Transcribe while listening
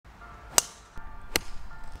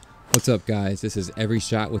What's up, guys? This is Every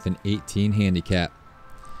Shot with an 18 handicap.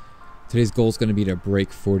 Today's goal is going to be to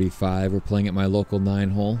break 45. We're playing at my local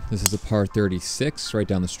 9-hole. This is a par 36 right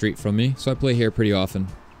down the street from me, so I play here pretty often.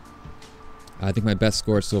 I think my best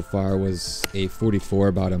score so far was a 44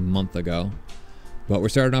 about a month ago. But we're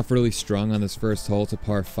starting off really strong on this first hole. It's a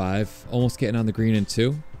par 5, almost getting on the green in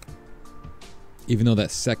 2. Even though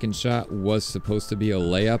that second shot was supposed to be a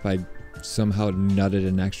layup, I somehow nutted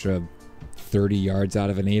an extra 30 yards out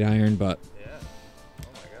of an 8-iron, but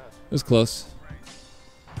it was close.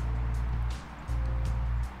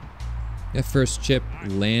 That first chip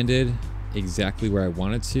landed exactly where I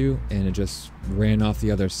wanted to, and it just ran off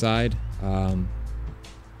the other side.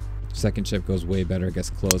 Second chip goes way better, it gets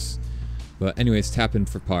close. But anyways, tap in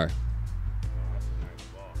for par.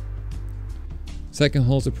 Second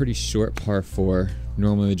hole's a pretty short par 4.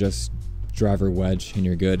 Normally just driver wedge and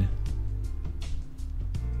you're good.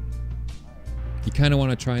 You kind of want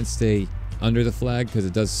to try and stay under the flag because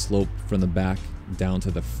it does slope from the back down to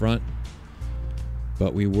the front.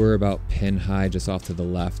 But we were about pin high just off to the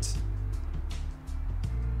left.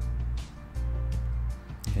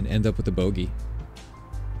 And end up with a bogey.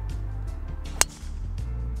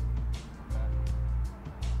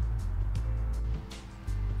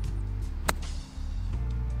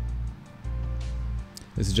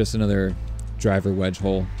 This is just another driver wedge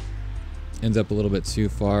hole. Ends up a little bit too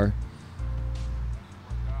far.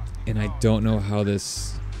 And I don't know how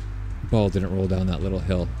this ball didn't roll down that little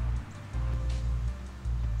hill.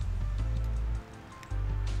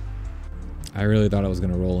 I really thought I was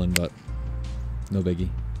going to roll in, but no biggie.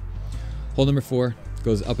 Hole number 4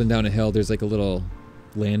 goes up and down a hill. There's like a little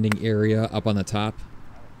landing area up on the top.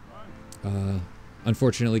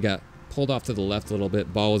 Unfortunately got pulled off to the left a little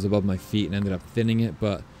bit. Ball was above my feet and ended up thinning it,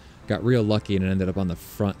 but got real lucky and it ended up on the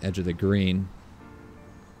front edge of the green.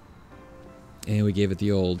 And we gave it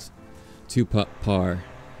the old 2-putt par.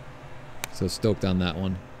 So stoked on that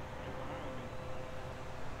one.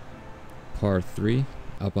 Par 3,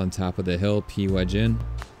 up on top of the hill, P wedge in.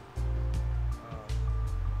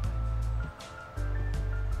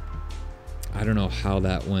 I don't know how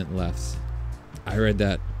that went left. I read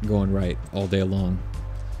that going right all day long.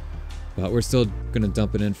 But we're still gonna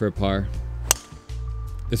dump it in for a par.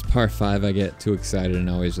 This par 5, I get too excited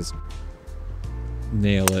and always just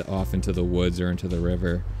nail it off into the woods or into the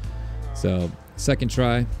river. So second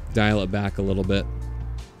try, dial it back a little bit.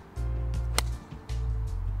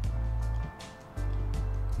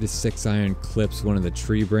 This 6-iron clips one of the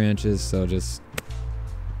tree branches, so just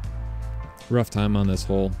rough time on this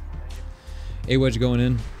hole. A wedge going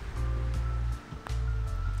in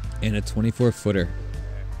and a 24-footer.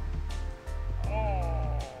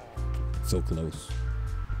 So close.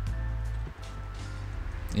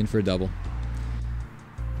 In for a double.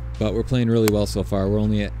 But we're playing really well so far. We're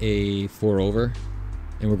only at a 4 over,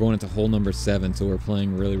 and we're going into hole number 7, so we're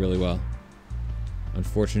playing really, really well.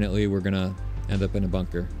 Unfortunately, we're gonna end up in a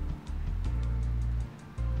bunker.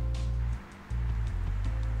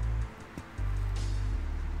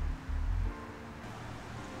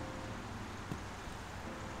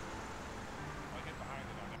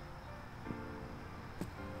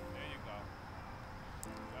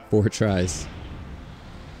 Four tries.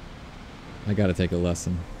 I gotta take a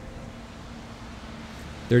lesson.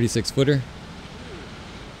 36-footer.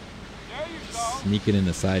 Sneaking in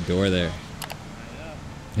the side door there.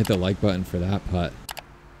 Hit the like button for that putt.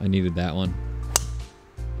 I needed that one.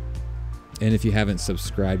 And if you haven't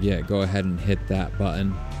subscribed yet, go ahead and hit that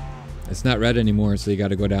button. It's not red anymore, so you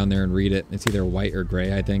gotta go down there and read it. It's either white or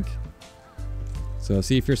gray, I think. So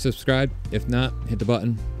see if you're subscribed. If not, hit the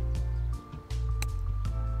button.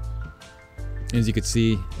 As you can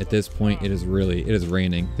see, at this point, it is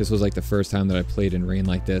raining. This was like the first time that I played in rain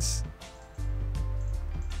like this.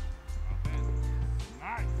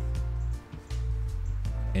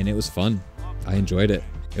 And it was fun. I enjoyed it.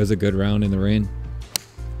 It was a good round in the rain.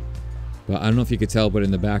 But I don't know if you could tell, but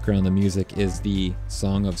in the background, the music is the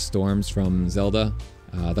Song of Storms from Zelda.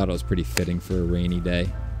 I thought it was pretty fitting for a rainy day.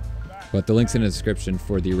 But the link's in the description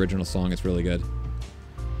for the original song. It's really good.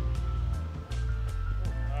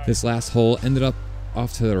 This last hole ended up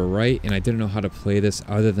off to the right, and I didn't know how to play this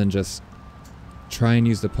other than just try and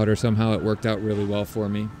use the putter somehow. It worked out really well for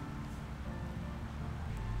me.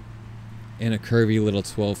 And a curvy little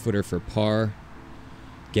 12-footer for par.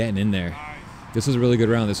 Getting in there. This was a really good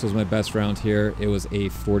round. This was my best round here. It was a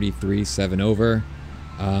 43 7 over.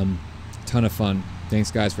 Ton of fun. Thanks,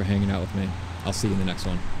 guys, for hanging out with me. I'll see you in the next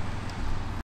one.